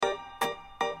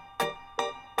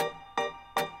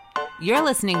You're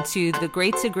listening to the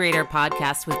Great to Greater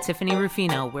podcast with Tiffany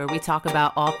Rufino, where we talk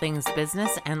about all things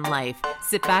business and life.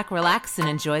 Sit back, relax, and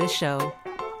enjoy the show.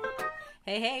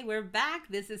 Hey, we're back.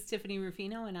 This is Tiffany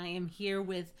Rufino, and I am here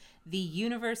with the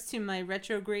universe to my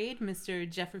retrograde, Mr.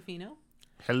 Jeff Rufino.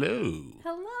 Hello.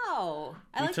 Hello.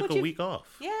 We took a week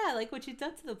off. Yeah, I like what you've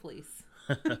done to the place.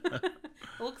 It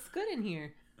looks good in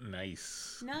here.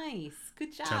 Nice.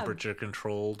 Good job. Temperature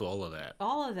controlled, all of that.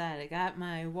 I got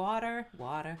my water.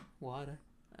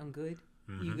 I'm good.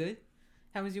 Mm-hmm. You good?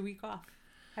 How was your week off?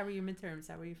 How were your midterms?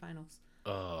 How were your finals?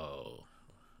 Oh,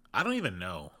 I don't even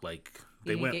know. Like,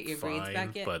 they went get your fine, grades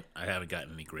back yet? But I haven't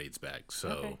gotten any grades back.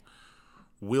 So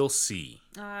We'll see.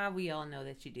 We all know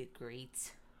that you did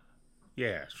great.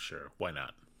 Yeah, sure. Why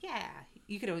not? Yeah,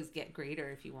 you could always get greater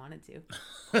if you wanted to.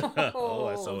 I saw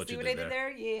what see you what did I did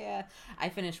there? Yeah. I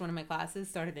finished one of my classes,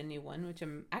 started a new one, which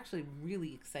I'm actually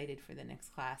really excited for the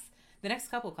next class. The next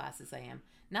couple classes I am.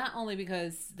 Not only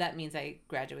because that means I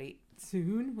graduate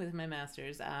soon with my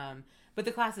master's, but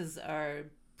the classes are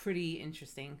pretty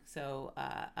interesting. So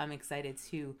I'm excited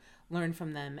to learn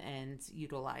from them and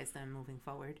utilize them moving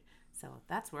forward. So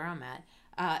that's where I'm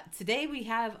at. Today we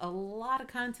have a lot of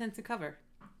content to cover.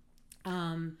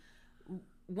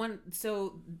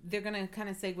 So they're going to kind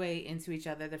of segue into each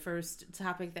other. The first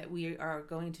topic that we are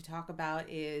going to talk about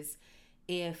is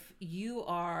if you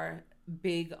are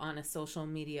big on a social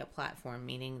media platform,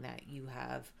 meaning that you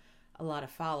have a lot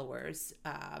of followers,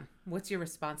 what's your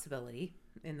responsibility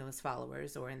in those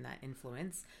followers or in that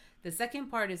influence? The second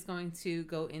part is going to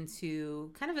go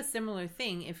into kind of a similar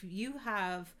thing. If you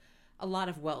have a lot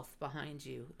of wealth behind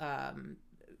you,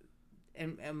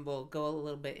 and we'll go a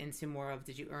little bit into more of,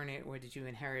 did you earn it or did you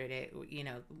inherit it? You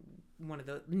know, one of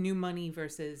the new money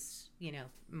versus,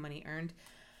 money earned.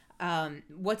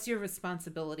 What's your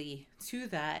responsibility to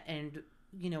that? And,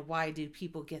 why do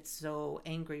people get so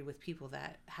angry with people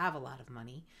that have a lot of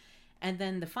money? And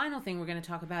then the final thing we're going to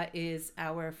talk about is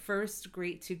our first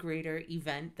Great to Greater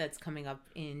event that's coming up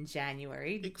in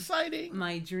January. Exciting.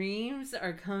 My dreams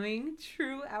are coming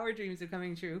true. Our dreams are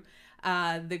coming true.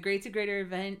 The Great to Greater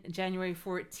event, January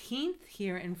 14th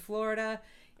here in Florida.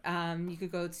 You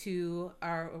could go to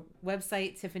our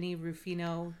website,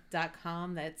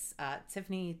 TiffanyRufino.com. That's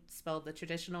Tiffany spelled the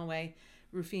traditional way.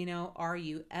 Rufino,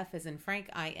 R-U-F as in Frank,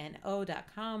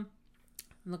 I-N-O.com.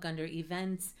 Look under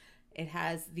events. It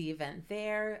has the event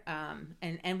there,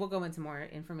 and we'll go into more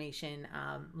information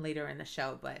later in the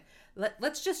show. But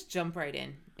let's just jump right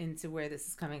into where this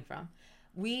is coming from.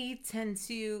 We tend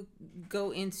to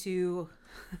go into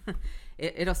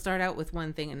it'll start out with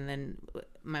one thing, and then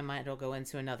my mind will go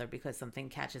into another because something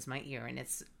catches my ear, and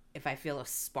it's if I feel a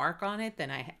spark on it,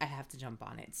 then I have to jump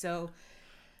on it. So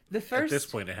at this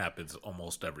point, it happens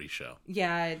almost every show.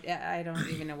 Yeah, I don't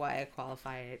even know why I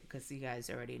qualify it because you guys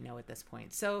already know at this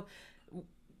point. So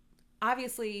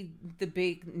obviously, the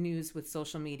big news with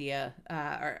social media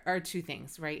are two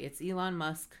things, right? It's Elon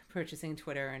Musk purchasing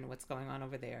Twitter and what's going on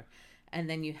over there. And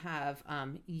then you have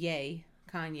Kanye,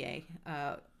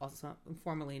 also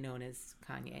formerly known as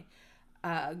Kanye,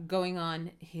 going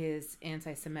on his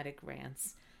anti-Semitic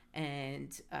rants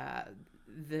and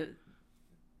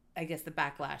I guess the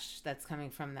backlash that's coming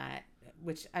from that,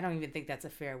 which I don't even think that's a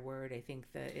fair word. I think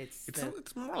that it's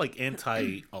more like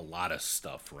anti a lot of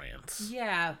stuff rants.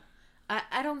 Yeah.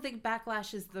 I don't think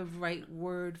backlash is the right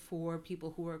word for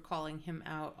people who are calling him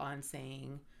out on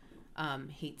saying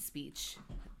hate speech.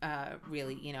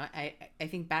 Really, I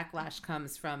think backlash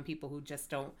comes from people who just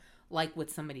don't like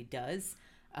what somebody does.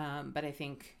 But I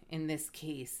think in this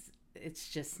case, it's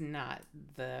just not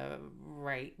the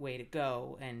right way to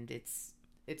go, and it's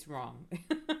wrong.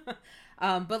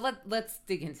 But let's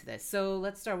dig into this. So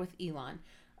let's start with Elon.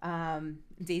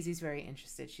 Daisy's very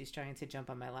interested. She's trying to jump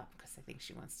on my lap because I think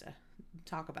she wants to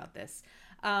talk about this.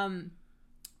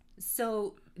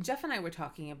 So Jeff and I were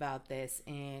talking about this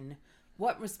in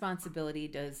what responsibility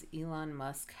does Elon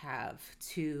Musk have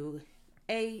to,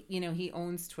 he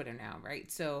owns Twitter now, right?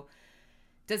 So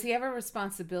does he have a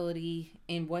responsibility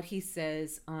in what he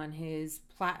says on his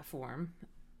platform,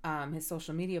 his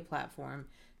social media platform,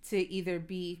 to either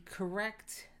be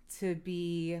correct, to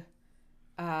be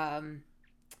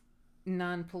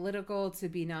non-political, to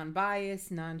be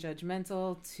non-biased,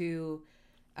 non-judgmental, to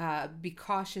be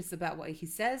cautious about what he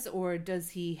says, or does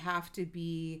he have to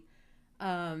be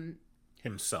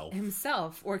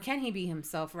himself, or can he be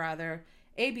himself rather?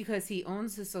 A, because he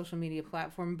owns the social media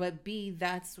platform, but B,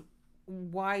 that's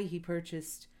why he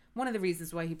purchased, one of the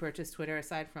reasons why he purchased Twitter,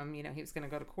 aside from, he was going to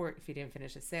go to court if he didn't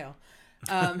finish his sale.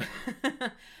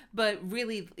 But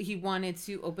really, he wanted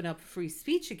to open up free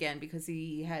speech again because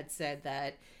he had said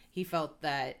that he felt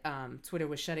that Twitter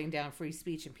was shutting down free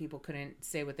speech and people couldn't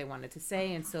say what they wanted to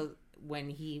say. And so when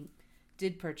he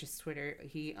did purchase Twitter,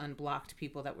 he unblocked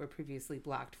people that were previously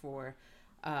blocked for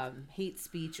hate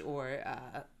speech or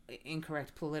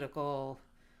incorrect political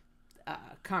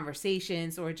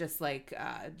conversations, or just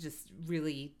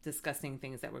really disgusting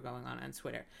things that were going on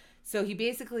Twitter. So he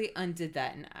basically undid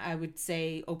that, and I would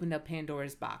say opened up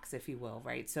Pandora's box, if you will,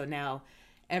 right? So now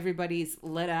everybody's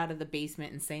let out of the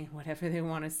basement and saying whatever they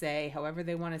want to say, however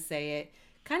they want to say it.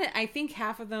 Kind of, I think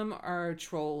half of them are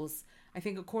trolls. I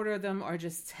think a quarter of them are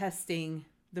just testing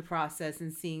the process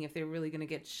and seeing if they're really going to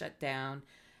get shut down.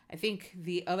 I think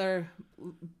the other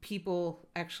people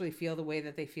actually feel the way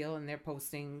that they feel, and they're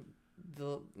posting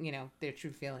their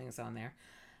true feelings on there.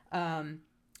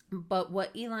 But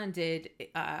what Elon did,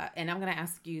 and I'm going to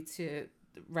ask you to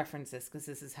reference this because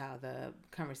this is how the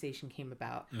conversation came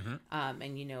about. Mm-hmm.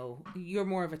 And you're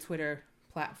more of a Twitter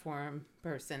platform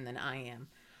person than I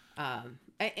am.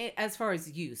 As far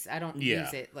as use, I don't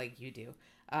use it like you do.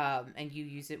 And you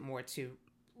use it more to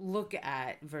look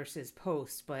at versus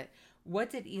post. But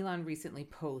what did Elon recently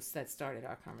post that started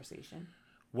our conversation?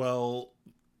 Well,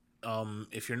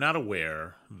 if you're not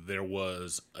aware, there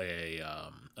was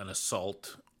an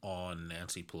assault on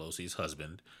Nancy Pelosi's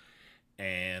husband,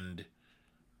 and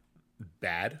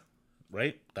bad,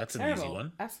 right? That's an Terrible. easy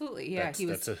one. Absolutely, yeah.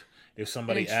 If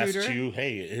somebody asked you,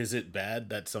 "Hey, is it bad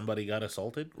that somebody got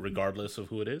assaulted, regardless of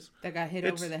who it is?" That got hit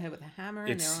over the head with a hammer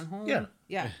in their own home.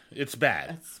 Yeah, it's bad.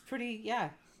 That's pretty. Yeah.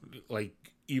 Like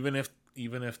even if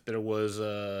there was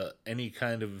any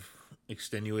kind of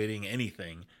extenuating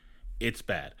anything, it's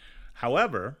bad.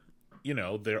 However,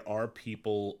 there are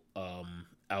people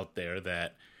out there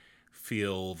that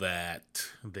feel that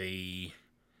they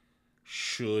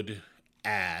should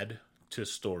add to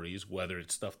stories, whether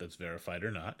it's stuff that's verified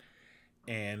or not.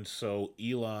 And so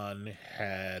Elon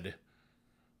had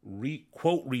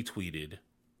quote retweeted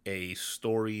a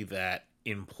story that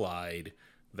implied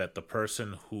that the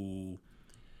person who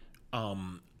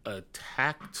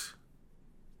attacked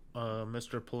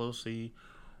Mr. Pelosi,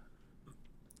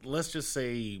 let's just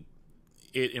say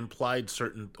it implied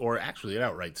certain, or actually it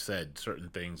outright said certain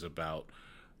things about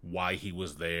why he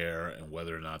was there and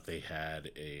whether or not they had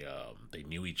they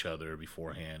knew each other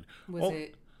beforehand. Was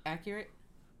it accurate?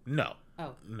 No.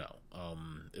 Oh. No.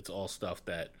 It's all stuff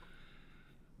that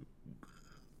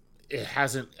it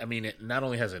hasn't, it not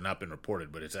only has it not been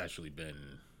reported, but it's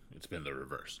been the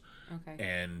reverse. Okay.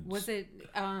 And was it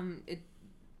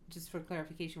just for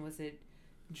clarification, was it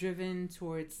driven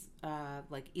towards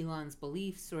like Elon's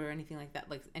beliefs or anything like that,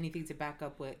 like anything to back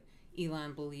up what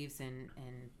Elon believes in?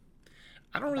 And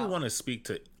I don't really want to speak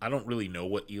to, I don't really know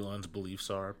what Elon's beliefs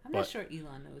are. I'm not sure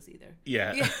Elon knows either.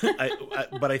 Yeah.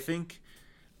 But I think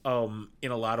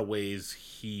in a lot of ways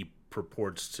he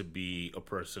purports to be a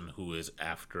person who is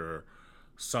after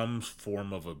some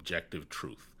form of objective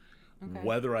truth. Okay.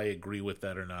 Whether I agree with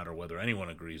that or not, or whether anyone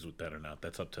agrees with that or not,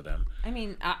 that's up to them.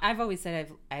 I've always said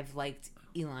I've liked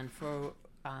Elon for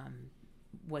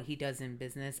what he does in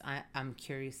business. I'm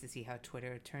curious to see how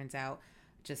Twitter turns out.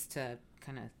 Just to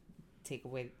kind of take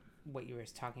away what you were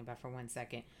talking about for 1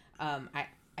 second.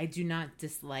 I do not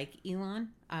dislike Elon.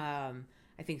 I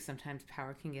think sometimes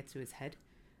power can get to his head.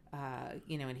 And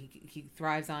he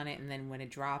thrives on it, and then when it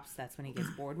drops, that's when he gets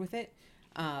bored with it.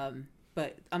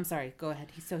 But I'm sorry, go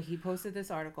ahead. So he posted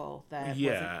this article that...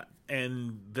 Yeah,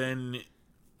 and then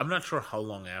I'm not sure how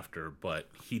long after, but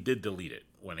he did delete it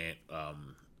when it...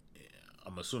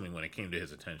 I'm assuming when it came to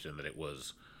his attention that it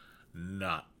was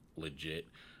not legit.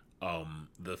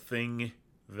 The thing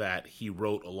that he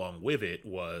wrote along with it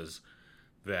was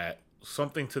that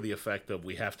something to the effect of,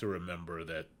 we have to remember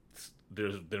that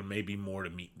there may be more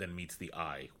than meets the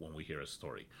eye when we hear a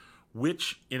story,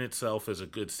 which in itself is a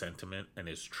good sentiment and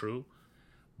is true,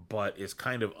 but is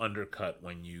kind of undercut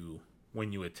when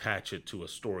you attach it to a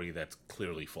story that's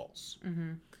clearly false.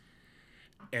 Mm-hmm.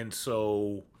 And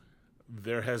so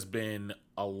there has been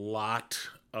a lot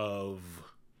of,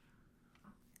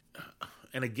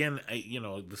 and again,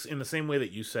 in the same way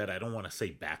that you said, I don't want to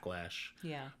say backlash.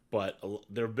 Yeah. But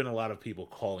there have been a lot of people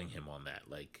calling him on that,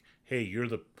 like, "Hey, you're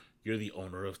the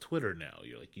owner of Twitter now.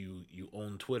 You're like you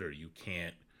own Twitter. You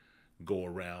can't go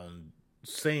around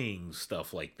saying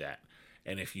stuff like that.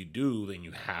 And if you do, then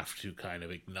you have to kind of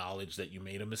acknowledge that you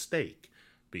made a mistake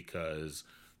because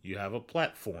you have a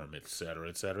platform, et cetera,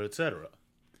 et cetera, et cetera."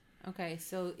 Okay,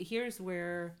 so here's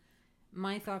where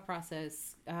my thought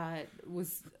process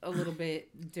was a little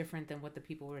bit different than what the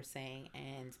people were saying.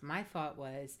 And my thought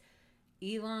was,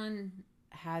 Elon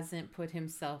hasn't put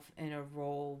himself in a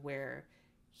role where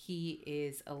he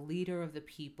is a leader of the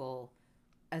people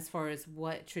as far as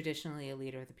what traditionally a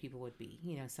leader of the people would be.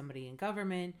 Somebody in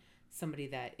government, somebody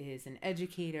that is an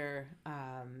educator,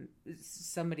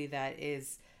 somebody that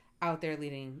is out there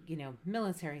leading,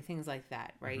 military, things like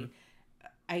that, right? Mm-hmm.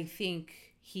 I think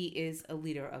he is a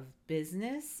leader of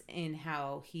business in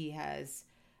how he has,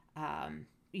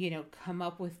 come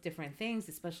up with different things,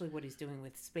 especially what he's doing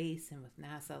with space and with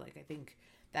NASA. Like, I think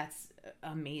that's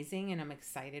amazing, and I'm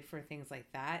excited for things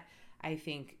like that. I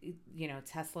think,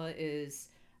 Tesla is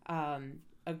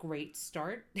a great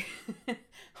start.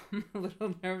 I'm a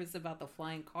little nervous about the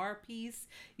flying car piece,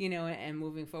 and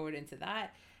moving forward into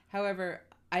that. However,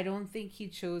 I don't think he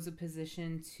chose a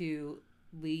position to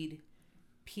lead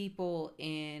people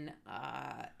in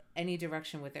any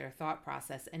direction with their thought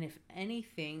process. And if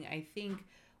anything, I think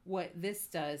what this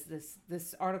does,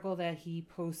 this article that he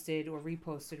posted or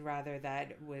reposted rather,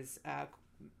 that was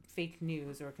fake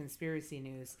news or conspiracy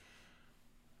news,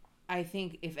 I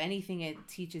think if anything, it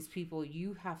teaches people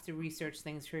you have to research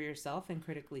things for yourself and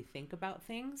critically think about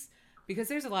things, because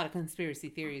there's a lot of conspiracy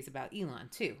theories about Elon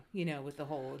too, with the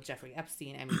whole Jeffrey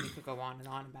Epstein. I mean, we could go on and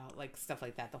on about like stuff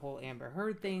like that, the whole Amber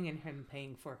Heard thing and him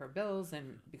paying for her bills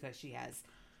and because she has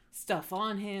stuff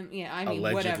on him. Yeah, I mean,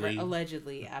 whatever.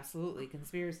 Allegedly, absolutely,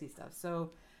 conspiracy stuff.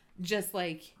 So just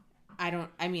like, I don't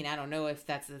know if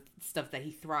that's the stuff that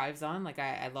he thrives on. Like,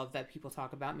 I love that people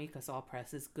talk about me because all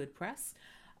press is good press.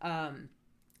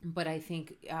 But I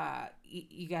think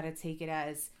you got to take it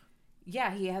as,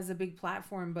 yeah, he has a big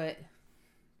platform, but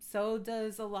so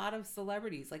does a lot of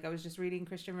celebrities. Like, I was just reading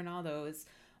Cristiano Ronaldo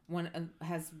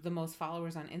has the most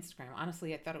followers on Instagram.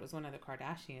 Honestly, I thought it was one of the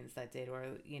Kardashians that did, or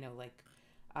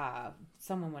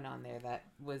someone went on there that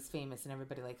was famous and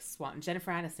everybody like swamped.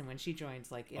 Jennifer Aniston, when she joined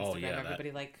like Instagram,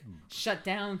 everybody like shut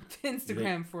down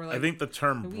Instagram for like, I think the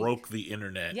term broke the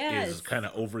internet is kind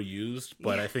of overused,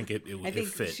 but I think it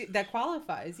fit. That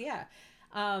qualifies, yeah.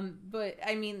 But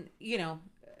I mean,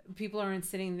 people aren't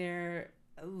sitting there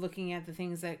looking at the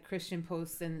things that Christian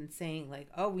posts and saying like,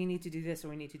 oh, we need to do this or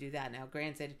we need to do that. Now,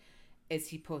 granted, is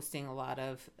he posting a lot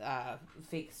of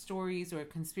fake stories or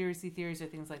conspiracy theories or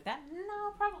things like that?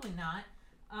 No, probably not.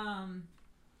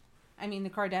 I mean, the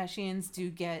Kardashians do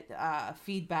get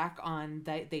feedback on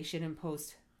that they shouldn't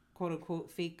post quote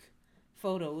unquote fake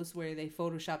photos where they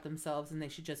Photoshop themselves, and they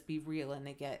should just be real, and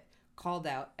they get called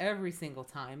out every single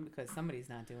time because somebody's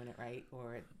not doing it right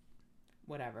or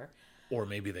waber. Or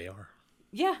maybe they are.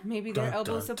 Yeah, maybe their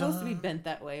elbow's supposed to be bent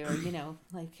that way, or,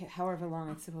 like however long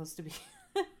it's supposed to be.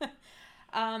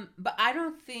 But I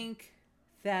don't think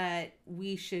that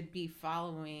we should be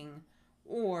following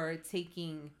or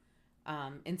taking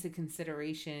into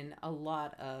consideration a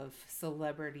lot of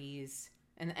celebrities.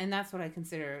 And that's what I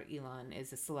consider Elon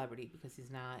is a celebrity, because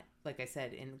he's not, like I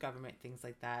said, in government, things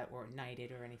like that, or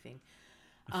knighted or anything.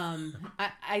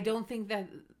 I don't think that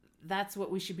that's what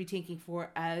we should be taking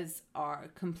for as our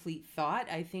complete thought.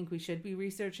 I think we should be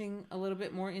researching a little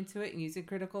bit more into it and using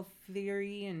critical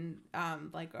theory and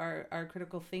like our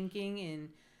critical thinking. And,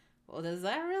 well, does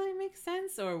that really make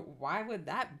sense? Or why would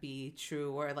that be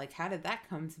true? Or like, how did that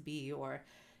come to be? Or,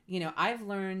 I've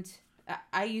learned,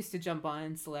 I used to jump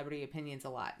on celebrity opinions a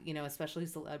lot, especially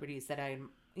celebrities that I,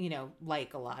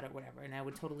 like a lot or whatever. And I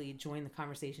would totally join the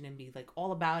conversation and be like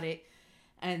all about it.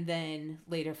 And then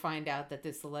later find out that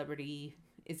this celebrity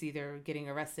is either getting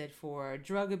arrested for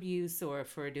drug abuse or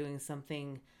for doing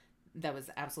something that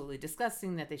was absolutely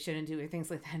disgusting that they shouldn't do, or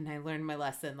things like that. And I learned my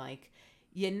lesson, like,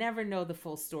 you never know the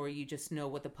full story. You just know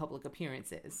what the public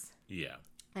appearance is. Yeah.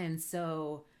 And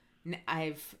so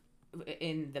I've,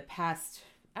 in the past,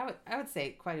 I would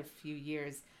say quite a few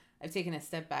years, I've taken a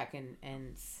step back and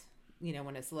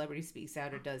when a celebrity speaks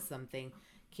out or does something,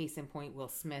 case in point, Will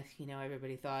Smith,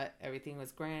 everybody thought everything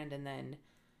was grand, and then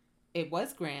it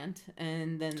was grand,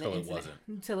 and then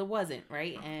until it wasn't,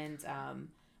 right? And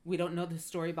we don't know the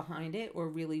story behind it or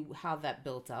really how that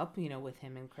built up, with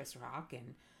him and Chris Rock.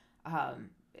 And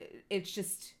it's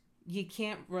just, you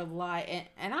can't rely,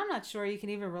 and I'm not sure you can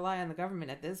even rely on the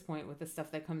government at this point with the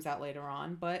stuff that comes out later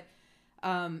on, but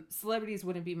celebrities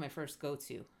wouldn't be my first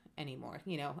go-to anymore.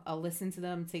 I'll listen to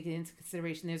them, take it into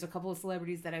consideration. There's a couple of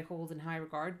celebrities that I hold in high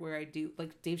regard where I do,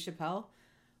 like Dave Chappelle.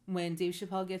 When Dave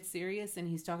Chappelle gets serious and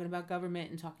he's talking about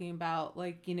government and talking about,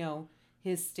 like,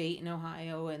 his state in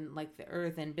Ohio and like the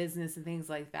earth and business and things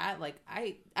like that, like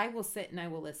I will sit and I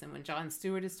will listen. When Jon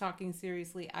Stewart is talking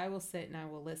seriously, I will sit and I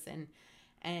will listen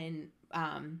and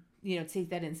take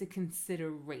that into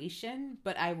consideration,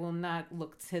 but I will not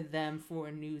look to them for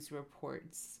news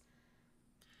reports.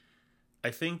 I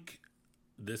think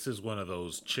this is one of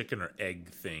those chicken or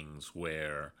egg things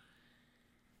where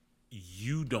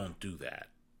you don't do that.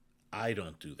 I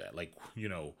don't do that. Like,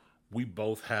 we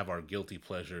both have our guilty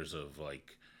pleasures of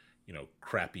like,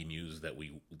 crappy news that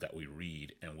we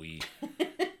read, and we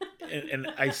and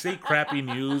I say crappy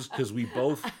news because we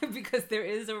both because there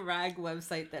is a rag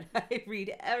website that I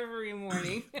read every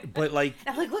morning. But like,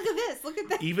 I'm like, look at this, look at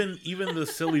that. Even the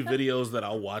silly videos that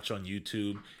I'll watch on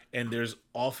YouTube, and there's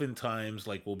oftentimes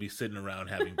like we'll be sitting around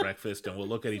having breakfast, and we'll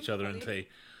look at each other and say,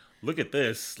 look at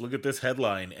this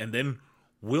headline, and then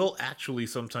we'll actually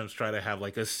sometimes try to have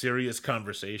like a serious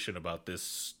conversation about this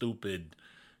stupid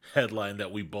headline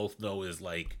that we both know is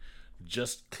like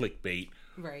just clickbait.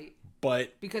 Right.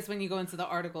 But because when you go into the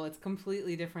article, it's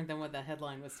completely different than what the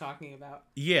headline was talking about.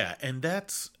 Yeah, and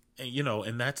that's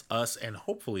us, and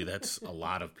hopefully that's a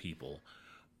lot of people.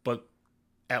 But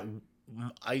I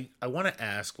want to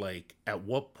ask, like, at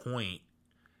what point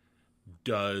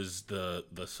does the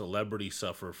celebrity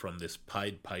suffer from this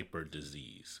Pied Piper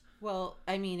disease? Well,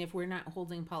 I mean, if we're not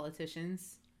holding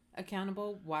politicians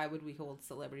accountable, why would we hold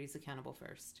celebrities accountable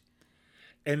first?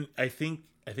 And I think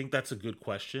that's a good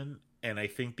question, and I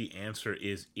think the answer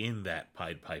is in that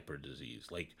Pied Piper disease.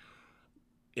 Like,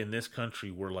 in this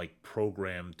country, we're like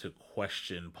programmed to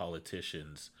question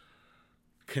politicians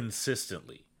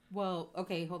consistently. Well,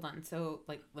 okay, hold on. So,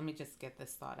 like, let me just get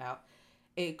this thought out.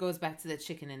 It goes back to the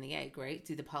chicken and the egg, right?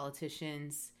 Do the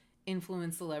politicians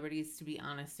influence celebrities to be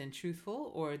honest and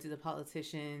truthful, or do the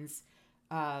politicians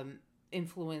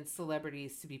influence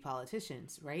celebrities to be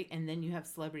politicians, right? And then you have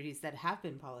celebrities that have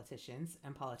been politicians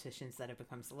and politicians that have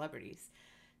become celebrities.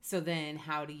 So then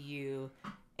how do you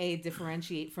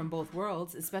differentiate from both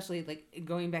worlds, especially like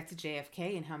going back to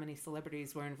JFK and how many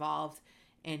celebrities were involved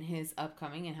in his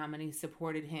upcoming and how many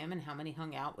supported him and how many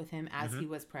hung out with him as he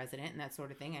was president and that sort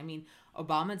of thing. I mean,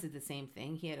 Obama did the same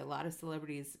thing. He had a lot of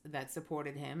celebrities that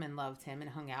supported him and loved him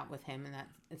and hung out with him and that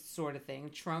sort of thing.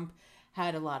 Trump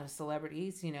had a lot of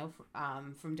celebrities,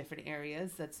 from different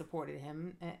areas that supported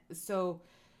him. So,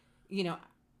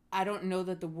 I don't know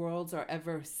that the worlds are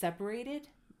ever separated.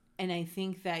 And I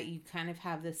think that you kind of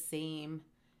have the same,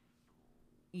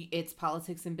 it's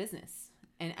politics and business.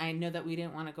 And I know that we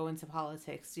didn't want to go into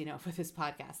politics, for this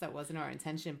podcast. That wasn't our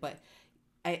intention. But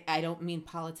I don't mean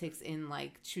politics in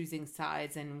like choosing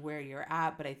sides and where you're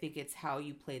at, but I think it's how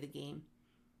you play the game.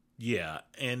 Yeah.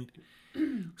 And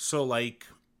so like,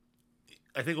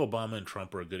 I think Obama and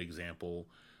Trump are a good example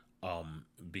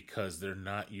because they're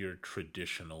not your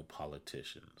traditional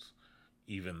politicians,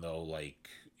 even though like,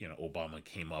 Obama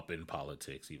came up in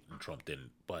politics, even Trump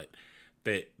didn't. But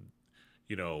that,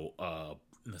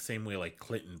 in the same way like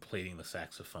Clinton playing the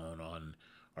saxophone on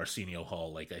Arsenio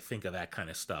Hall, like I think of that kind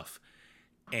of stuff.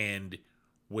 And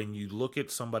when you look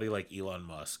at somebody like Elon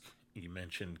Musk, you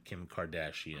mentioned Kim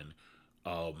Kardashian,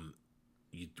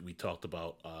 we talked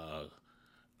about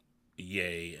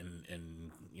Ye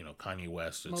and Kanye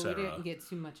West, etc. We didn't get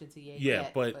too much into Ye. Yeah,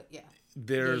 yet, but yeah,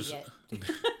 there's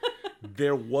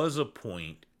there was a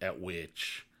point at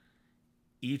which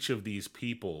each of these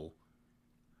people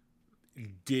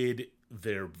did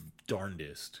their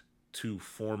darndest to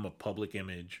form a public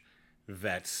image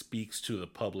that speaks to the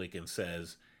public and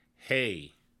says,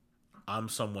 hey, I'm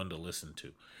someone to listen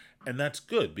to. And that's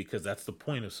good because that's the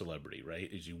point of celebrity, right?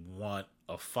 Is you want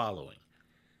a following.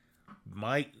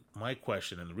 My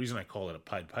question, and the reason I call it a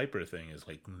Pied Piper thing, is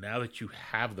like, now that you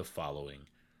have the following,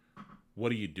 what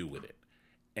do you do with it?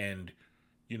 And,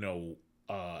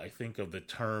 I think of the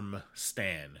term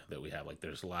stan that we have. Like,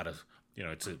 there's a lot of,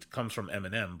 it comes from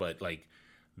Eminem, but like,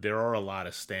 there are a lot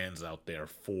of stans out there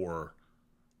for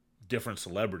different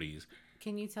celebrities.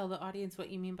 Can you tell the audience what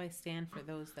you mean by stan for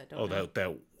those that don't know?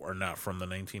 That are not from the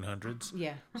 1900s?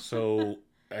 Yeah. So,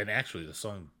 and actually the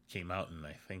song came out in,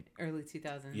 I think, early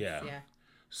 2000s. Yeah.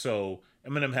 So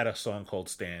Eminem had a song called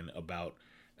Stan about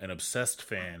an obsessed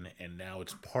fan, and now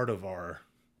it's part of our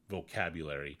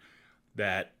vocabulary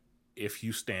that if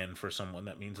you stand for someone,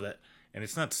 that means that, and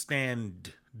it's not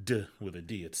stand with a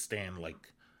D, it's Stan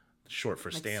like short for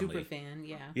like Stanley. Super fan,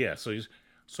 yeah. Yeah,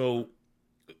 so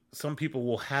some people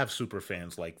will have super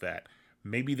fans like that.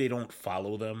 Maybe they don't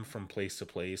follow them from place to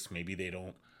place. Maybe they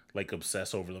don't like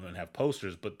obsess over them and have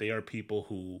posters, but they are people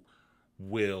who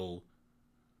will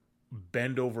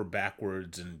bend over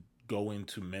backwards and go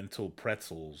into mental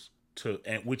pretzels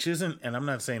which isn't, and I'm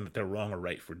not saying that they're wrong or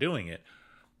right for doing it,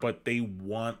 but they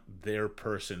want their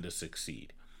person to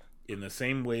succeed. In the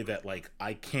same way that like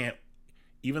I can't,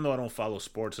 even though I don't follow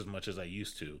sports as much as I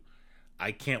used to,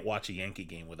 I can't watch a Yankee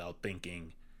game without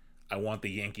thinking I want the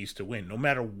Yankees to win, no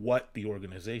matter what the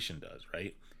organization does,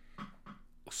 right?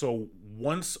 So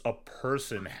once a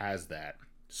person has that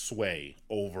sway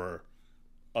over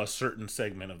a certain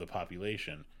segment of the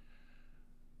population,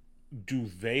 do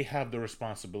they have the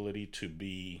responsibility to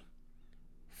be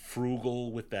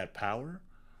frugal with that power,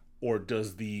 or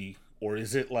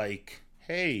is it like,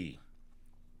 hey,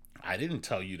 I didn't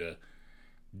tell you to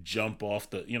jump off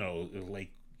the,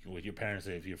 like what your parents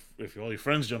say, if all your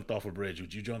friends jumped off a bridge,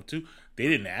 would you jump too? They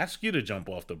didn't ask you to jump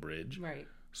off the bridge. Right.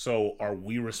 So are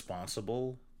we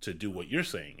responsible to do what you're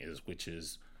saying is, which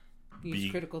is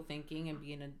use critical thinking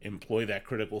and employ that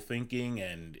critical thinking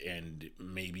and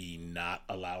maybe not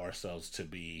allow ourselves to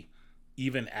be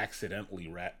even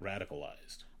accidentally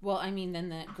radicalized? Well, I mean, then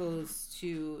that goes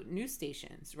to news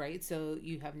stations, right? So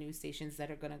you have news stations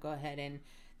that are going to go ahead and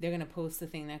they're going to post the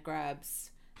thing that grabs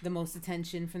the most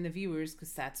attention from the viewers,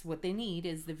 because that's what they need,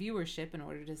 is the viewership in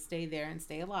order to stay there and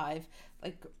stay alive.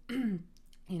 Like,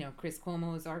 Chris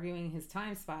Cuomo is arguing his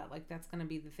time spot. Like, that's going to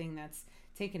be the thing that's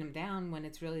taking him down, when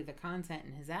it's really the content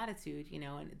and his attitude,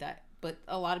 and that. But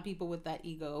a lot of people with that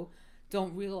ego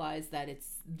don't realize that it's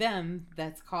them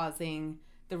that's causing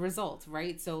the results,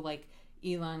 right? So, like,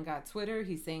 Elon got Twitter,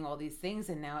 he's saying all these things,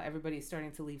 and now everybody's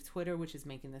starting to leave Twitter, which is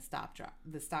making the stock drop.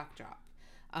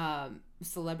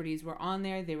 Celebrities were on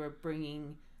there, they were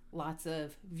bringing lots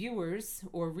of viewers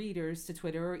or readers to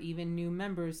Twitter, or even new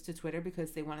members to Twitter,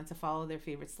 because they wanted to follow their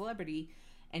favorite celebrity.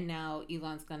 And now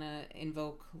Elon's gonna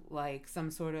invoke like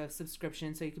some sort of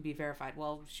subscription so you could be verified.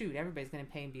 Well, shoot, everybody's gonna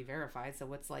pay and be verified, so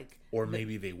what's like... Or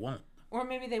maybe they won't. Or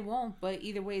maybe they won't, but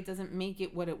either way, it doesn't make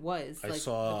it what it was. I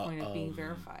saw the point of being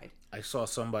verified. I saw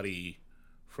somebody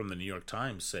from the New York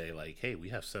Times say, like, hey, we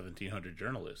have 1,700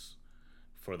 journalists.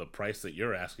 For the price that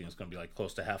you're asking, it's going to be like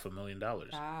close to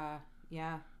 $500,000.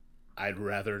 Yeah. I'd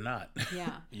rather not.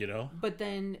 Yeah. But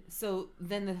then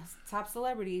the top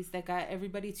celebrities that got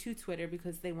everybody to Twitter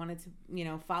because they wanted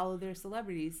to, follow their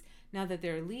celebrities, now that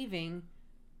they're leaving,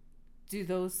 do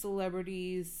those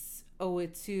celebrities owe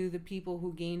it to the people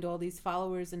who gained all these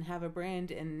followers and have a brand,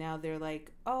 and now they're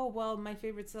like, oh, well, my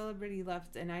favorite celebrity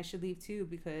left and I should leave too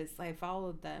because I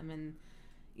followed them? And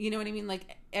you know what I mean?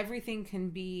 Like, everything can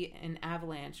be an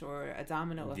avalanche or a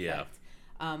domino effect,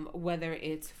 whether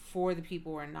it's for the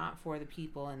people or not for the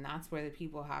people. And that's where the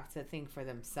people have to think for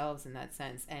themselves in that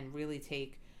sense and really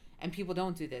take... And people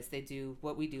don't do this. They do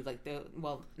what we do, like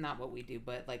not what we do,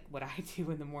 but like what I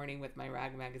do in the morning with my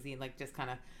rag magazine, like just kind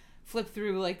of flip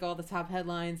through like all the top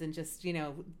headlines and just,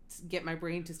 get my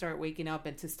brain to start waking up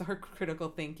and to start critical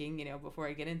thinking, before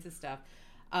I get into stuff.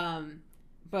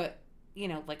 But,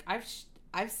 like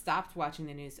I've stopped watching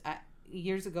the news.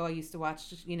 Years ago, I used to watch,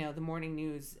 the morning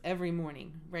news every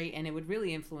morning, right? And it would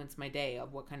really influence my day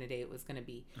of what kind of day it was going to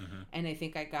be. Mm-hmm. And I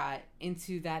think I got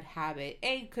into that habit,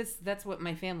 because that's what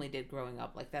my family did growing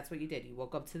up. Like, that's what you did. You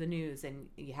woke up to the news and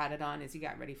you had it on as you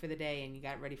got ready for the day and you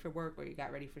got ready for work or you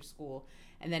got ready for school.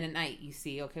 And then at night, you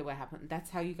see, okay, what happened? That's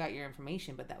how you got your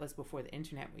information. But that was before the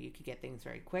internet, where you could get things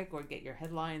very quick or get your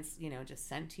headlines, just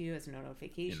sent to you as a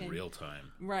notification. In real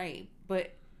time. Right.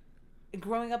 But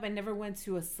growing up, I never went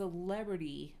to a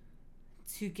celebrity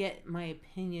to get my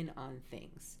opinion on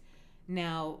things.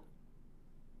 Now,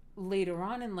 later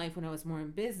on in life, when I was more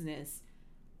in business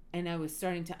and I was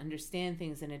starting to understand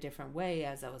things in a different way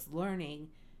as I was learning,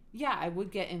 I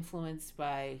would get influenced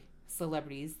by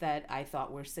celebrities that I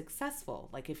thought were successful.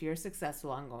 Like, if you're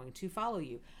successful, I'm going to follow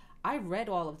you. I read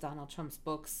all of Donald Trump's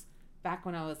books back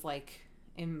when I was like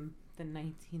in the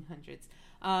 1900s.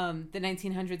 The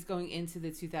 1900s going into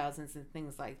the 2000s and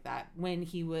things like that, when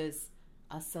he was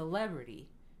a celebrity,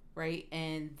 right?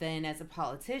 And then as a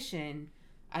politician,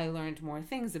 I learned more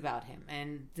things about him.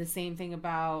 And the same thing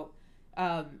about,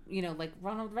 like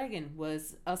Ronald Reagan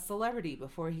was a celebrity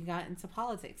before he got into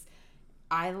politics.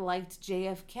 I liked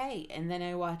JFK, and then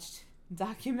I watched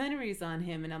documentaries on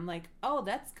him, and I'm like, oh,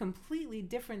 that's completely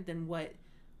different than what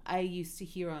I used to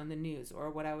hear on the news or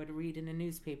what I would read in a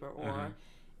newspaper or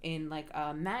in like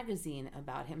a magazine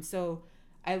about him. So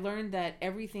I learned that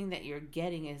everything that you're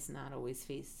getting is not always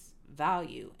face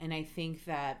value. And I think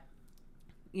that,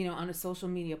 on a social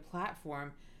media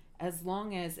platform, as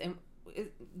long as, and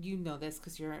you know this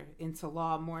because you're into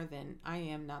law more than I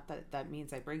am, not that that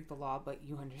means I break the law, but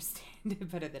you understand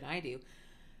it better than I do.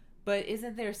 But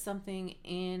isn't there something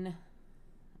in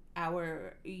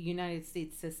our United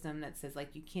States system that says,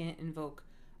 like, you can't invoke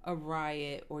a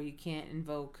riot or you can't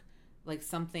invoke like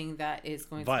something that is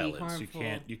going violence. To be harmful.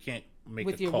 You can't make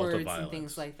with a your cult words of violence and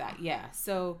things like that. Yeah.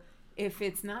 So if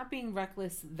it's not being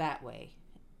reckless that way,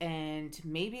 and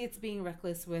maybe it's being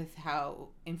reckless with how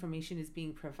information is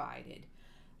being provided,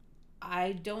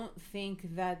 I don't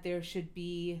think that there should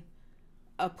be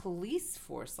a police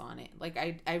force on it. Like,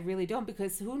 I really don't,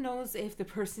 because who knows if the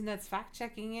person that's fact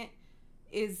checking it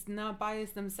is not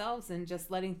biased themselves and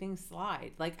just letting things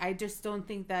slide. Like, I just don't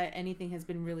think that anything has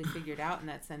been really figured out in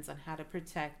that sense on how to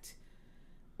protect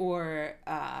or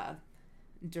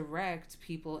direct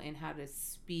people in how to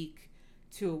speak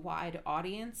to a wide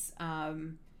audience,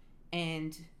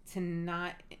 and to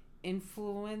not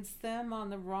influence them on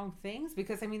the wrong things,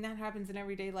 because I mean that happens in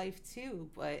everyday life too.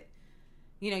 But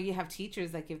you have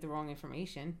teachers that give the wrong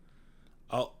information.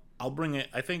 I'll bring it.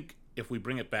 I think if we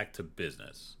bring it back to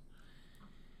business,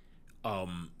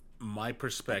 my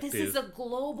perspective. This is a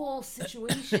global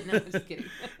situation. No, I'm just kidding.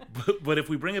 but if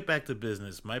we bring it back to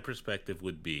business, my perspective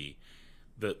would be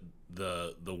the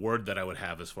word that I would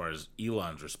have as far as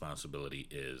Elon's responsibility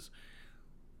is,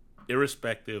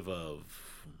 irrespective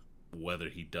of whether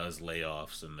he does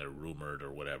layoffs and they're rumored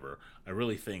or whatever, I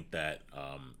really think that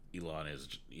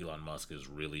Elon Musk is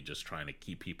really just trying to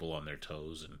keep people on their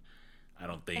toes, and I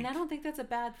don't think that's a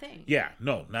bad thing. Yeah,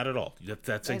 no, not at all.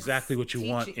 That's exactly what you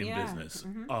want in business.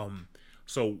 Mm-hmm.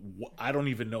 So I don't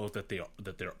even know that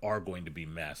there are going to be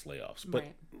mass layoffs, but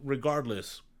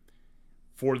regardless,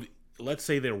 let's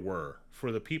say there were,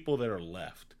 for the people that are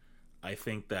left, I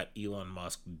think that Elon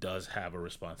Musk does have a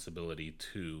responsibility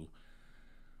to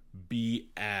be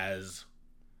as,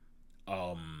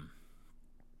 I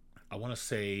want to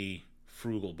say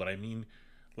frugal, but I mean,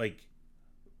 like,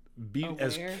 be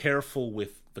as careful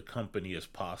with the company as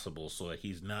possible so that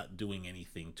he's not doing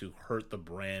anything to hurt the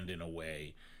brand in a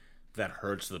way that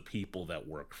hurts the people that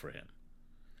work for him.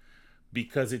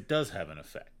 Because it does have an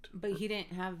effect. But he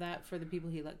didn't have that for the people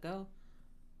he let go.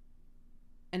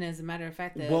 And as a matter of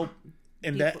fact,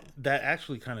 that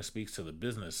actually kind of speaks to the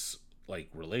business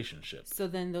relationship. So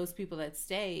then those people that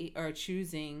stay are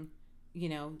choosing,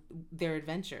 their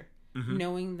adventure,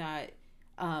 knowing that,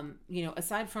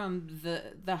 aside from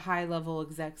the high level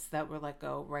execs that were let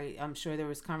go, right? I'm sure there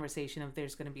was conversation of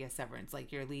there's going to be a severance,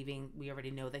 like you're leaving. We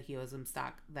already know that he owes them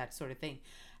stock, that sort of thing.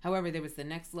 However, there was the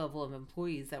next level of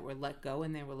employees that were let go,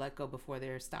 and they were let go before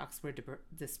their stocks were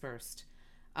dispersed,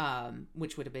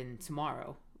 which would have been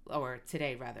tomorrow, or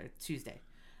today rather, Tuesday.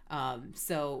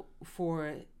 So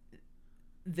for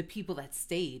the people that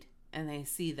stayed and they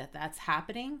see that that's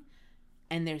happening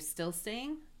and they're still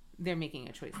staying, they're making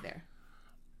a choice there.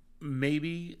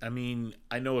 Maybe. I mean,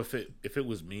 I know if it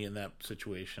was me in that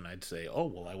situation, I'd say, oh,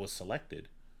 well, I was selected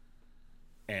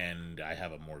and I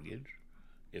have a mortgage.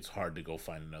 It's hard to go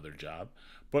find another job.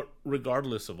 But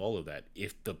regardless of all of that,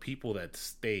 if the people that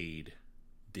stayed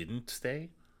didn't stay,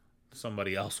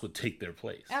 somebody else would take their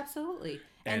place. Absolutely.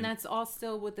 And that's all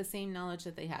still with the same knowledge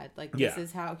that they had. This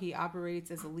is how he operates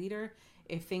as a leader.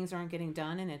 If things aren't getting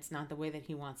done and it's not the way that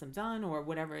he wants them done, or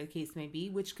whatever the case may be,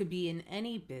 which could be in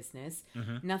any business,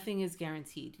 nothing is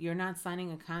guaranteed. You're not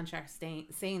signing a contract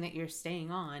saying that you're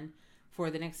staying on for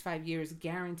the next 5 years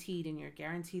guaranteed, and you're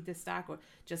guaranteed the stock. Or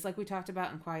just like we talked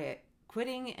about in quiet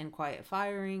quitting and quiet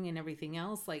firing and everything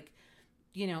else,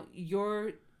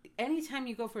 anytime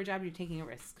you go for a job, you're taking a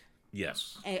risk.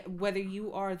 Yes. Whether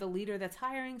you are the leader that's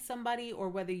hiring somebody or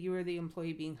whether you are the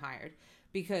employee being hired,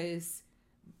 because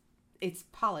it's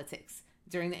politics.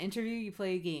 During the interview, you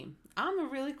play a game. I'm a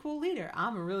really cool leader.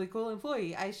 I'm a really cool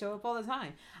employee. I show up all the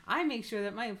time. I make sure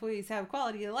that my employees have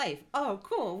quality of life. Oh,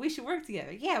 cool. We should work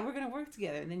together. Yeah, we're going to work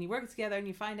together. And then you work together and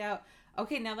you find out,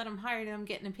 okay, now that I'm hired and I'm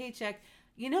getting a paycheck,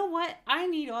 you know what? I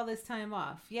need all this time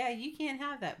off. Yeah, you can't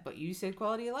have that. But you said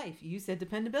quality of life. You said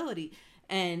dependability.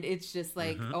 And it's just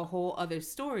a whole other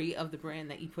story of the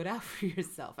brand that you put out for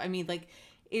yourself. I mean,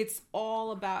 it's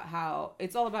all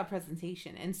about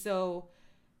presentation. And so,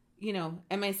 am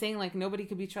I saying nobody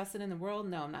could be trusted in the world?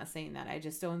 No, I'm not saying that. I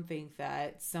just don't think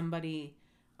that somebody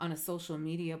on a social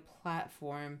media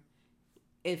platform,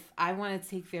 if I want to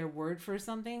take their word for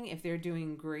something, if they're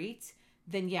doing great,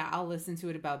 then yeah, I'll listen to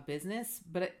it about business,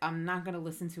 but I'm not going to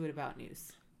listen to it about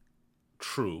news.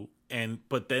 True.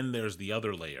 But then there's the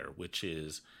other layer, which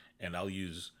is, and I'll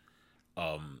use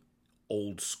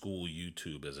old school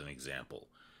YouTube as an example,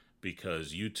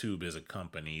 because YouTube is a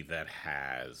company that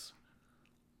has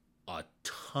a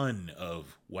ton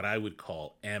of what I would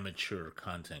call amateur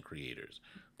content creators.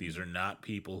 These are not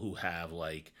people who have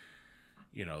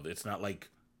it's not like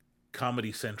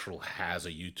Comedy Central has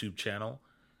a YouTube channel,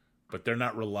 but they're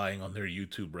not relying on their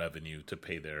YouTube revenue to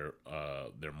pay their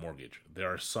mortgage.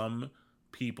 There are some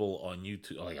people on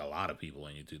YouTube, a lot of people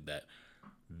on YouTube, that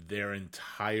their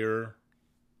entire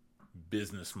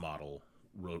business model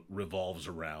revolves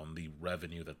around the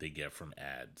revenue that they get from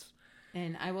ads.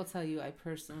 And I will tell you, I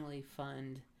personally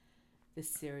fund the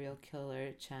serial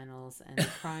killer channels and the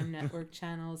crime network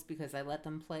channels because I let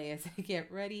them play as I get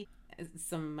ready.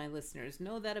 Some of my listeners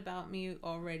know that about me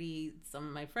already. Some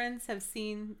of my friends have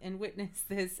seen and witnessed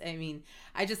this. I mean,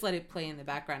 I just let it play in the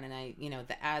background, and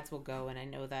the ads will go, and I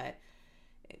know that.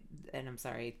 And I'm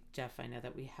sorry, Jeff, I know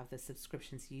that we have the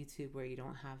subscription to YouTube where you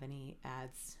don't have any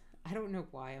ads. I don't know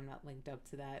why I'm not linked up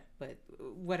to that, but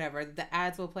whatever. The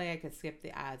ads will play. I could skip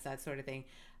the ads, that sort of thing.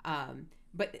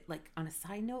 But like on a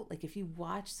side note, like if you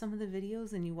watch some of the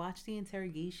videos and you watch the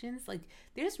interrogations, like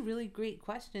there's really great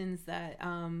questions that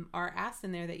are asked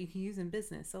in there that you can use in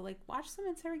business. So like watch some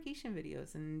interrogation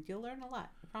videos and you'll learn a lot.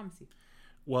 I promise you.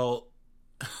 Well,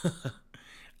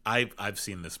 I've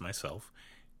seen this myself,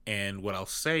 and what I'll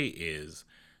say is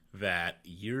that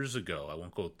years ago, I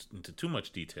won't go into too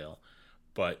much detail,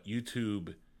 but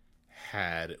YouTube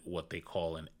had what they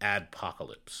call an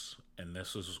adpocalypse, and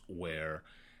this is where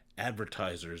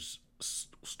advertisers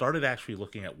started actually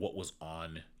looking at what was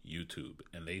on YouTube,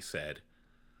 and they said,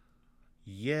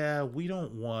 "Yeah, we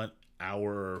don't want I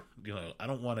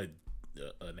don't want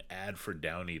an ad for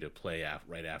Downey to play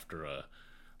right after a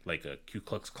Ku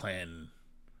Klux Klan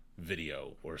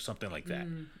video or something like that."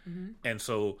 Mm-hmm. And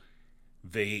so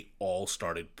they all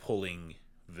started pulling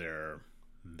their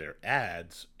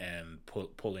ads and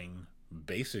pulling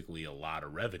basically a lot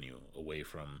of revenue away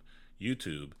from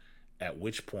YouTube, at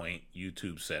which point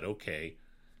YouTube said, okay,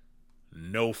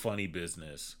 no funny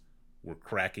business, we're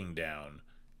cracking down.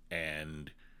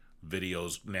 And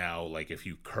videos now, like if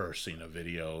you curse in a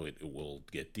video, it will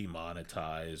get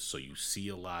demonetized. So you see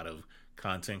a lot of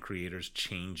content creators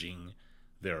changing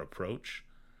their approach.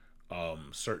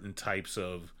 Certain types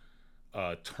of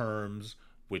terms,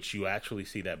 which you actually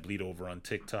see that bleed over on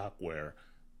TikTok, where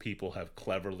people have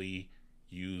cleverly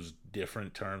used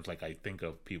different terms. Like I think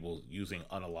of people using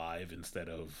unalive instead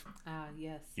of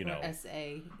yes, you or know,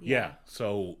 SA. yeah.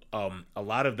 So a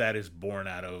lot of that is born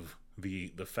out of the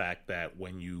fact that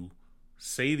when you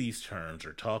say these terms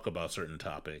or talk about certain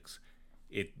topics,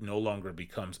 it no longer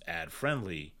becomes ad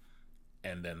friendly,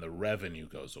 and then the revenue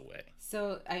goes away.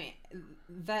 So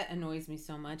that annoys me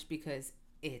so much, because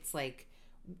it's like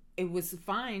it was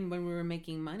fine when we were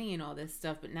making money and all this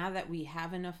stuff, but now that we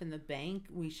have enough in the bank,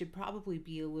 we should probably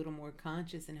be a little more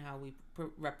conscious in how we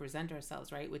represent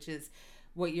ourselves, right? Which is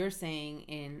what you're saying,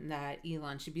 in that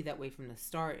Elon should be that way from the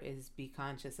start, is be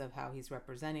conscious of how he's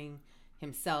representing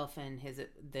himself and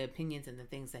the opinions and the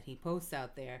things that he posts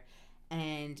out there.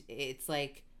 And it's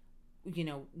like, you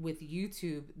know, with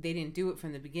YouTube, they didn't do it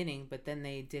from the beginning, but then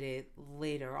they did it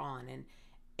later on. And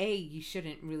you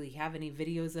shouldn't really have any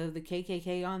videos of the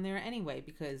KKK on there anyway,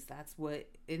 because that's what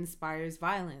inspires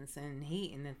violence and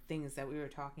hate and the things that we were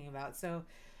talking about. So,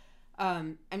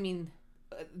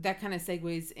 that kind of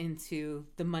segues into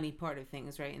the money part of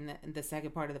things, right? And the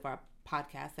second part of our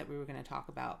podcast that we were going to talk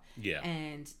about. Yeah.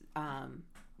 And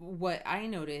what I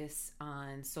notice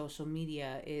on social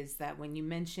media is that when you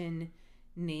mention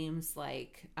names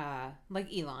like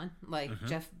Elon, like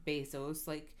Jeff Bezos,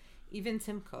 like even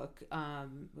Tim Cook,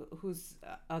 who's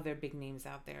other big names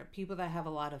out there, people that have a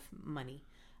lot of money,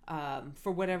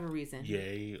 for whatever reason.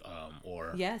 Ye,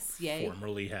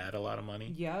 formerly had a lot of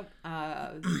money. Yep.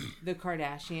 The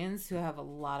Kardashians, who have a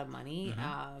lot of money,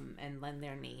 and lend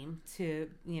their name to,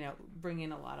 bring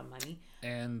in a lot of money.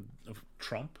 And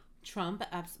Trump,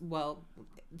 well,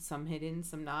 some hidden,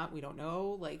 some not. We don't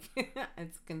know. Like,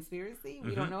 it's conspiracy.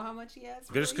 We don't know how much he has.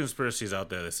 There's conspiracies out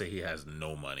there that say he has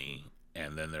no money.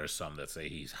 And then there's some that say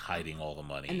he's hiding all the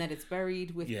money, and that it's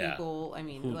buried with people. I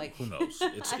mean, who knows?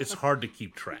 It's hard to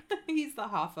keep track. He's the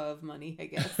Hoffa of money, I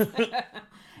guess.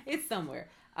 It's somewhere.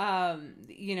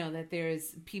 That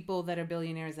there's people that are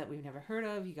billionaires that we've never heard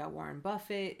of. You got Warren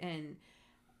Buffett, and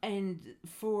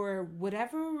for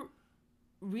whatever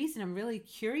reason, I'm really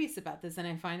curious about this, and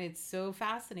I find it so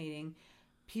fascinating.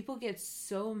 People get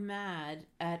so mad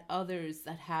at others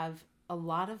that have a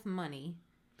lot of money.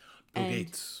 Bill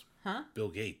Gates. Huh? Bill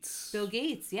Gates,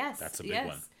 yes. That's a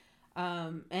big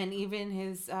one. And even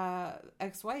his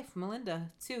ex-wife,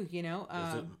 Melinda, too, Is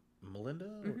it Melinda?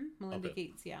 Mm-hmm, Melinda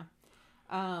Gates, yeah.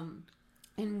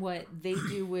 And what they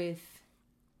do with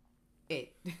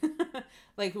it.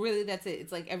 Like, really, that's it.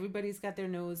 It's like everybody's got their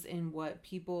nose in what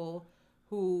people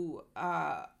who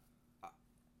have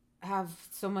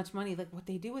so much money, like what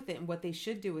they do with it and what they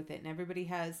should do with it. And everybody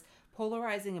has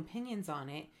polarizing opinions on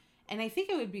it. And I think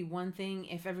it would be one thing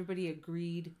if everybody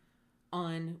agreed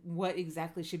on what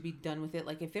exactly should be done with it.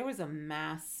 Like if there was a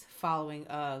mass following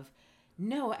of,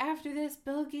 no, after this,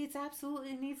 Bill Gates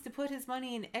absolutely needs to put his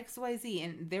money in XYZ.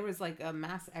 And there was like a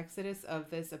mass exodus of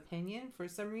this opinion for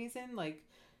some reason. Like,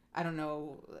 I don't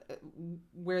know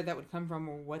where that would come from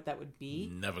or what that would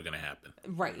be. Never going to happen.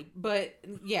 Right. But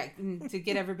yeah, to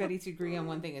get everybody to agree on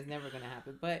one thing is never going to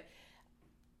happen. But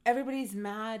everybody's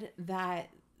mad that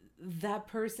that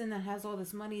person that has all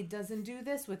this money doesn't do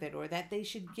this with it, or that they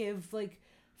should give like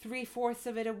 3/4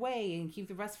 of it away and keep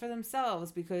the rest for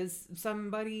themselves because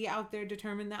somebody out there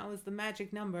determined that was the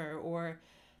magic number, or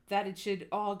that it should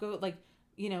all go like,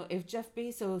 if Jeff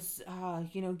Bezos,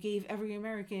 gave every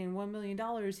American $1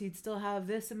 million, he'd still have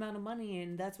this amount of money,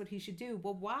 and that's what he should do.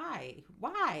 Well, why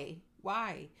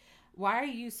are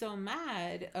you so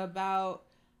mad about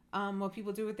what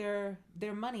people do with their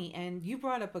money? And you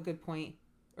brought up a good point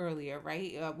earlier,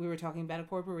 right? We were talking about a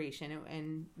corporation,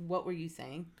 and what were you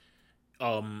saying?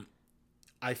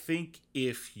 I think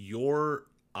if you're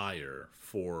ire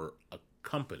for a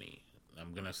company,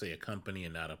 I'm going to say a company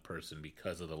and not a person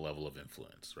because of the level of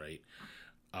influence, right?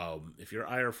 If your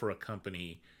ire for a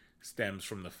company stems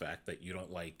from the fact that you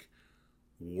don't like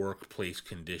workplace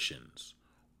conditions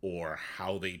or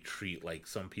how they treat, like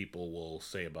some people will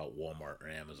say about Walmart or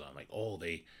Amazon, like, oh,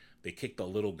 they kicked the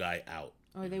little guy out.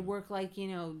 Or they work like,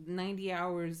 90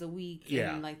 hours a week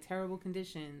in like terrible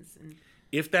conditions. And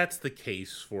if that's the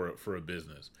case for a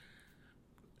business,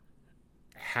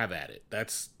 have at it.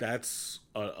 That's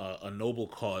a noble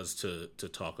cause to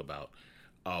talk about.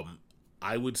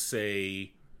 I would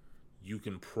say you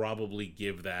can probably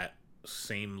give that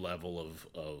same level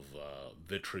of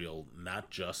vitriol not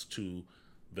just to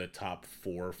the top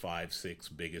 4, 5, 6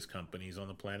 biggest companies on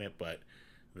the planet, but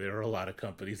there are a lot of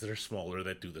companies that are smaller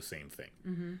that do the same thing.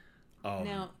 Mm-hmm.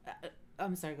 Now,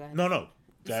 I'm sorry. Go ahead. No.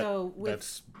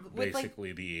 That's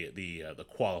basically the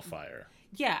qualifier.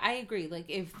 Yeah, I agree. Like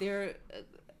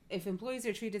if employees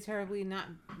are treated terribly, not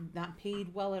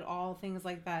paid well at all, things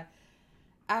like that,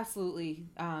 absolutely.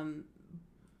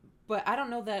 But I don't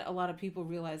know that a lot of people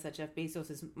realize that Jeff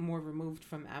Bezos is more removed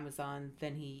from Amazon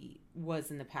than he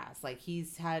was in the past. Like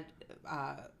he's had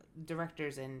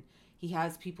directors and he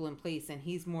has people in place, and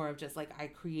he's more of just like, I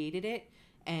created it.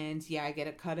 And yeah, I get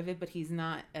a cut of it, but he's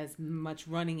not as much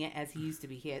running it as he used to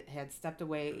be. He had stepped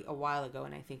away a while ago,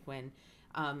 and I think when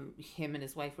him and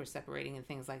his wife were separating and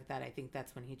things like that, I think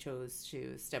that's when he chose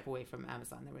to step away from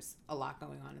Amazon. There was a lot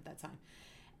going on at that time.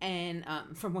 And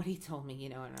from what he told me,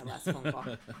 in our last phone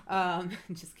call.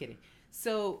 Just kidding.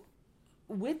 So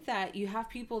with that, you have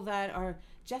people that are,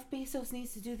 Jeff Bezos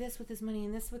needs to do this with his money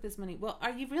and this with his money. Well,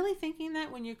 are you really thinking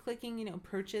that when you're clicking,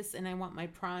 purchase, and I want my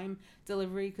Prime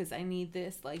delivery because I need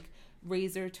this, like,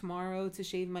 razor tomorrow to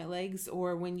shave my legs,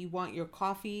 or when you want your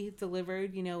coffee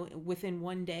delivered, within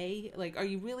one day? Like, are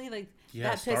you really like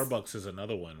that? Starbucks is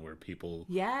another one where people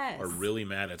are really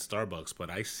mad at Starbucks, but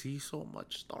I see so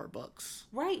much Starbucks.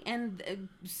 Right. And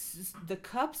the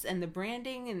cups and the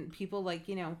branding, and people like,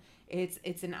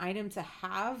 it's an item to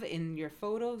have in your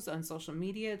photos on social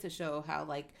media to show how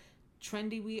like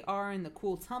trendy we are, and the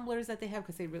cool tumblers that they have,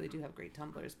 because they really do have great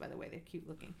tumblers, by the way. They're cute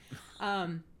looking.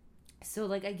 So,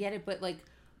 like, I get it, but, like,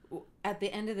 at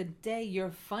the end of the day, you're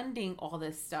funding all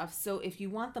this stuff. So if you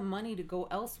want the money to go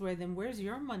elsewhere, then where's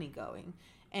your money going?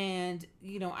 And,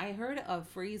 I heard a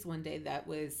phrase one day that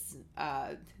was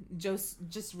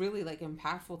just really, like,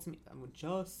 impactful to me. I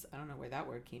don't know where that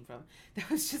word came from. That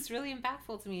was just really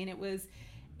impactful to me. And it was,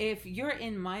 if you're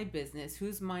in my business,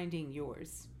 who's minding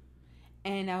yours?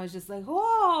 And I was just like,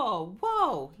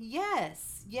 whoa,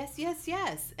 yes.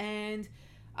 And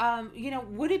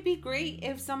would it be great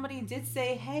if somebody did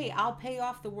say, hey, I'll pay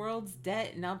off the world's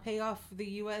debt, and I'll pay off the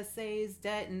USA's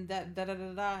debt, and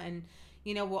and,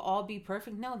 we'll all be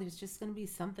perfect? No, there's just going to be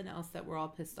something else that we're all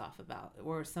pissed off about,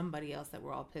 or somebody else that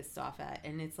we're all pissed off at.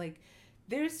 And it's like,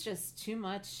 there's just too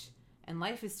much, and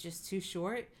life is just too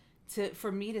short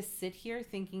for me to sit here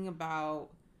thinking about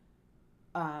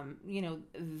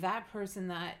that person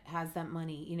that has that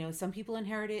money. Some people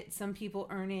inherit it, some people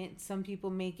earn it, some people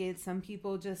make it, some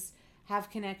people just have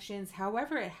connections.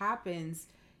 However it happens,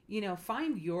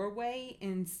 find your way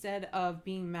instead of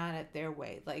being mad at their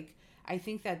way. Like, I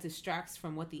think that distracts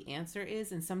from what the answer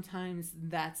is, and sometimes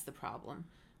that's the problem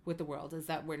with the world, is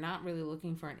that we're not really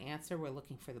looking for an answer, we're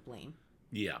looking for the blame.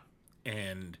 Yeah.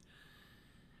 And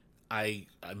I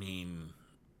mean,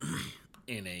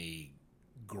 in a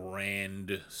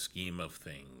grand scheme of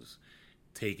things,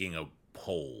 taking a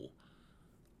poll,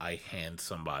 I hand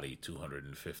somebody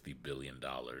 $250 billion.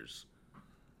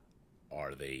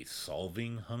 Are they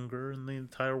solving hunger in the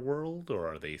entire world,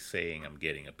 or are they saying I'm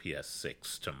getting a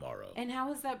PS6 tomorrow? And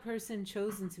how is that person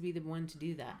chosen to be the one to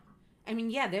do that? I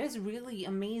mean, yeah, there's really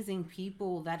amazing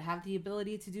people that have the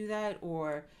ability to do that,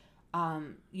 or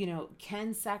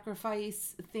can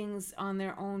sacrifice things on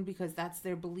their own because that's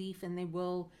their belief, and they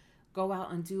will go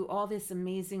out and do all this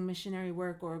amazing missionary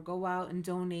work, or go out and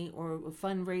donate or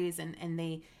fundraise, and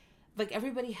they, like,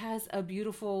 everybody has a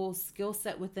beautiful skill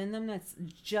set within them that's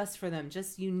just for them,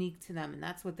 just unique to them, and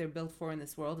that's what they're built for in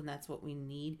this world, and that's what we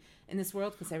need in this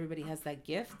world, because everybody has that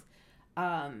gift.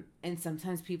 And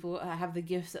sometimes people have the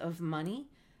gift of money,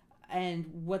 and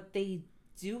what they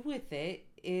do with it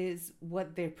is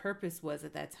what their purpose was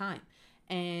at that time.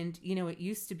 And, it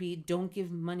used to be don't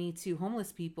give money to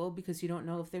homeless people because you don't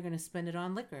know if they're going to spend it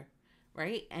on liquor.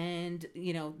 Right. And,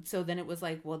 so then it was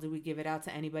like, well, do we give it out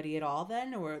to anybody at all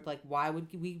then? Or like, why would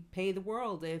we pay the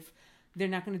world if they're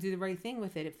not going to do the right thing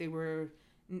with it? If they were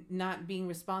not being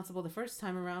responsible the first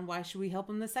time around, why should we help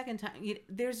them the second time?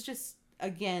 There's just,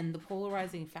 again, the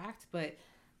polarizing fact. But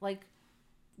like,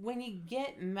 when you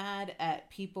get mad at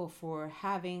people for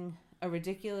having a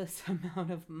ridiculous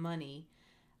amount of money,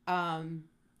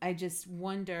 I just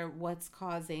wonder what's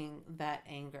causing that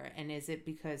anger. And is it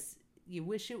because you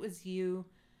wish it was you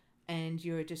and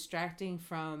you're distracting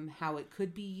from how it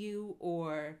could be you,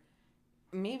 or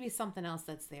maybe something else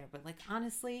that's there? But like,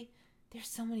 honestly, there's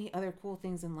so many other cool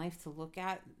things in life to look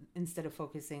at instead of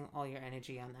focusing all your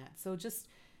energy on that. So just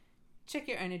check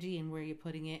your energy and where you're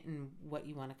putting it and what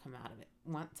you want to come out of it,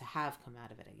 want to have come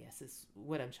out of it, I guess is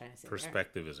what I'm trying to say.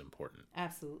 Perspective is important.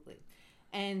 Absolutely.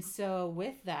 And so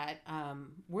with that,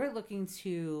 we're looking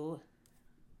to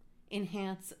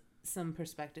enhance some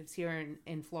perspectives here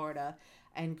in Florida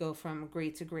and go from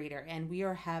great to greater. And we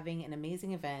are having an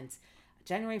amazing event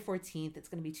January 14th. It's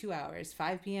going to be 2 hours,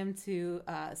 5 p.m. to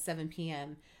 7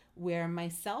 p.m., where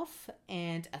myself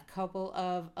and a couple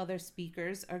of other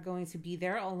speakers are going to be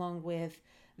there, along with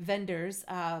vendors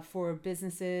for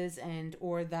businesses and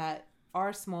or that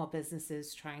are small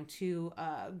businesses trying to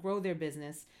grow their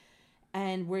business.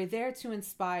 And we're there to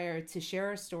inspire, to share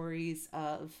our stories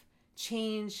of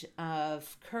change,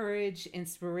 of courage,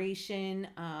 inspiration,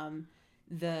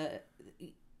 the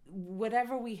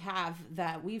whatever we have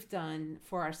that we've done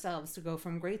for ourselves to go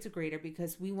from great to greater,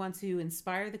 because we want to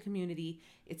inspire the community.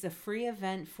 It's a free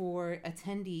event for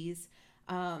attendees.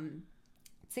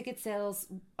 Ticket sales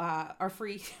are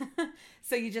free.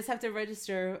 So you just have to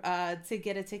register to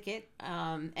get a ticket.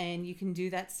 And you can do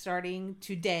that starting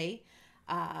today.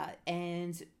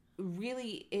 And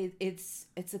really it's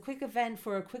a quick event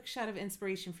for a quick shot of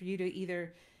inspiration for you to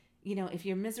either, if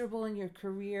you're miserable in your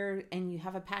career and you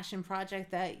have a passion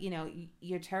project that,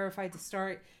 you're terrified to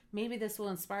start, maybe this will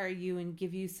inspire you and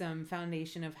give you some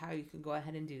foundation of how you can go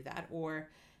ahead and do that. Or,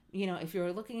 if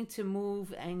you're looking to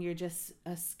move and you're just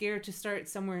scared to start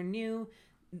somewhere new,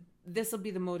 this will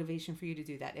be the motivation for you to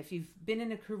do that. If you've been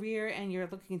in a career and you're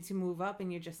looking to move up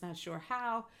and you're just not sure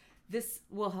how, this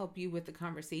will help you with the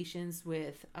conversations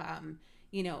with,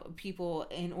 people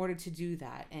in order to do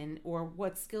that, and or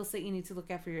what skill set you need to look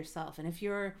at for yourself. And if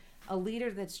you're a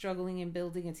leader that's struggling in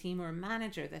building a team, or a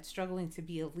manager that's struggling to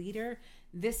be a leader,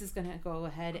 this is going to go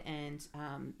ahead and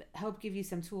help give you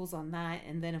some tools on that.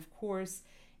 And then, of course,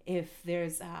 if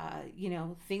there's,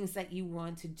 things that you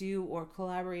want to do or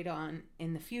collaborate on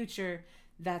in the future,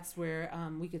 that's where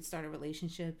we could start a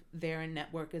relationship there and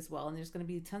network as well. And there's going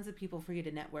to be tons of people for you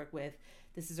to network with.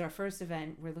 This is our first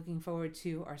event. We're looking forward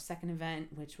to our second event,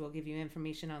 which we'll give you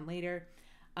information on later.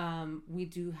 We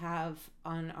do have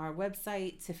on our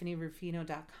website,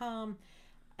 TiffanyRufino.com,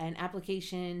 an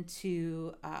application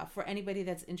to for anybody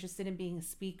that's interested in being a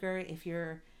speaker. If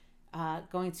you're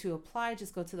going to apply,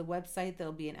 just go to the website.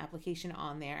 There'll be an application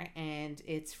on there, and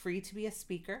it's free to be a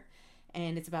speaker.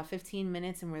 And it's about 15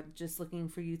 minutes, and we're just looking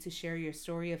for you to share your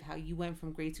story of how you went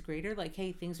from great to greater. Like,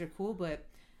 hey, things are cool, but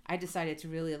I decided to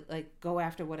really go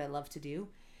after what I love to do.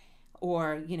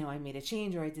 Or, I made a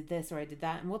change, or I did this, or I did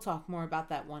that. And we'll talk more about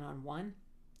that one-on-one.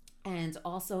 And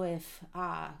also if,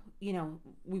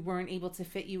 we weren't able to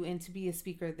fit you in to be a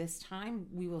speaker this time,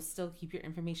 we will still keep your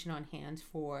information on hand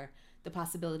for the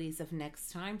possibilities of next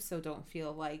time. So don't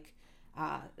feel like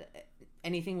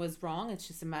anything was wrong. It's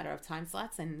just a matter of time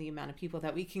slots and the amount of people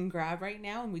that we can grab right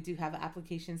now. And we do have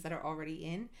applications that are already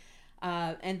in.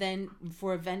 And then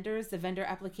for vendors, the vendor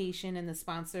application and the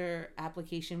sponsor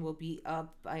application will be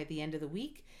up by the end of the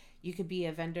week. You could be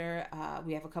a vendor.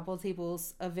 We have a couple of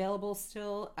tables available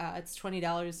still. It's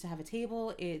 $20 to have a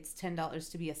table. It's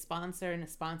 $10 to be a sponsor, and a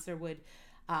sponsor would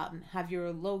have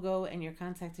your logo and your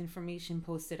contact information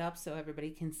posted up so everybody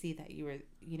can see that you were,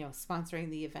 sponsoring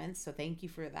the event. So thank you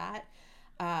for that.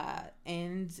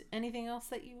 And anything else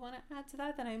that you want to add to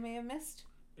that I may have missed?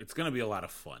 It's going to be a lot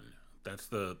of fun. That's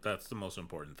the most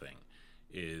important thing,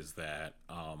 is that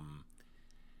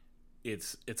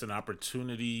it's an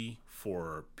opportunity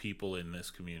for people in this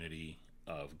community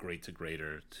of great to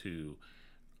greater to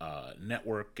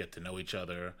network, get to know each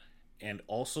other, and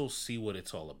also see what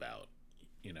it's all about.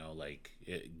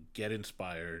 Get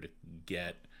inspired,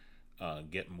 get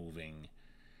moving.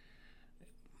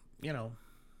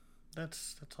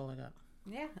 That's all I got.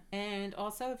 Yeah, and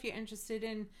also if you're interested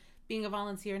in being a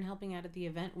volunteer and helping out at the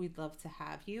event, we'd love to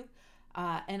have you.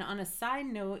 And on a side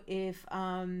note, if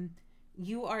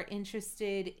you are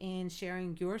interested in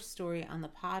sharing your story on the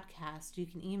podcast, you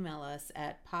can email us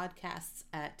at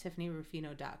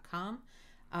podcasts@tiffanyrufino.com.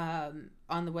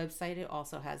 On the website, it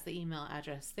also has the email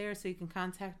address there, so you can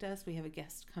contact us. We have a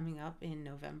guest coming up in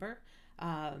November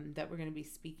that we're going to be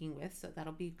speaking with, so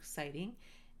that'll be exciting.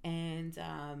 And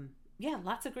yeah,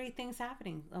 lots of great things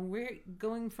happening. We're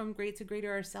going from great to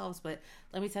greater ourselves, but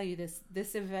let me tell you,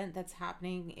 this event that's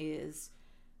happening is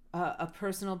a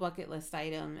personal bucket list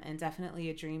item and definitely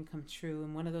a dream come true.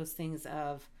 And one of those things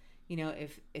of,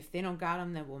 if they don't got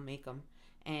them, then we'll make them.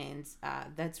 And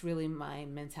that's really my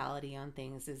mentality on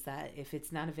things, is that if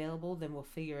it's not available, then we'll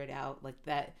figure it out. Like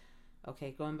that,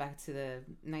 okay, going back to the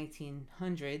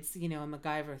 1900s, a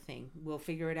MacGyver thing. We'll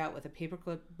figure it out with a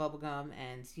paperclip, bubble gum,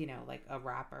 and, like a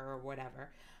wrapper or whatever.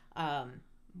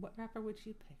 What wrapper would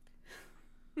you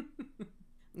pick?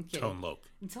 Tone Loc.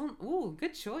 Ooh,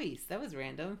 good choice. That was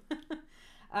random.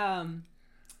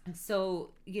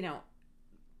 So,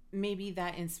 maybe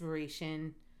that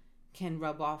inspiration can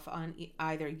rub off on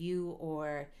either you,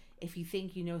 or if you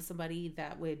think somebody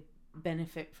that would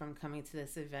benefit from coming to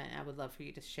this event, I would love for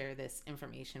you to share this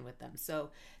information with them.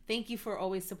 So thank you for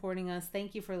always supporting us.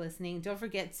 Thank you for listening. Don't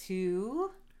forget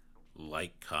to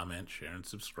like, comment, share, and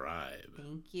subscribe.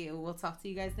 Thank you. We'll talk to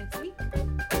you guys next week.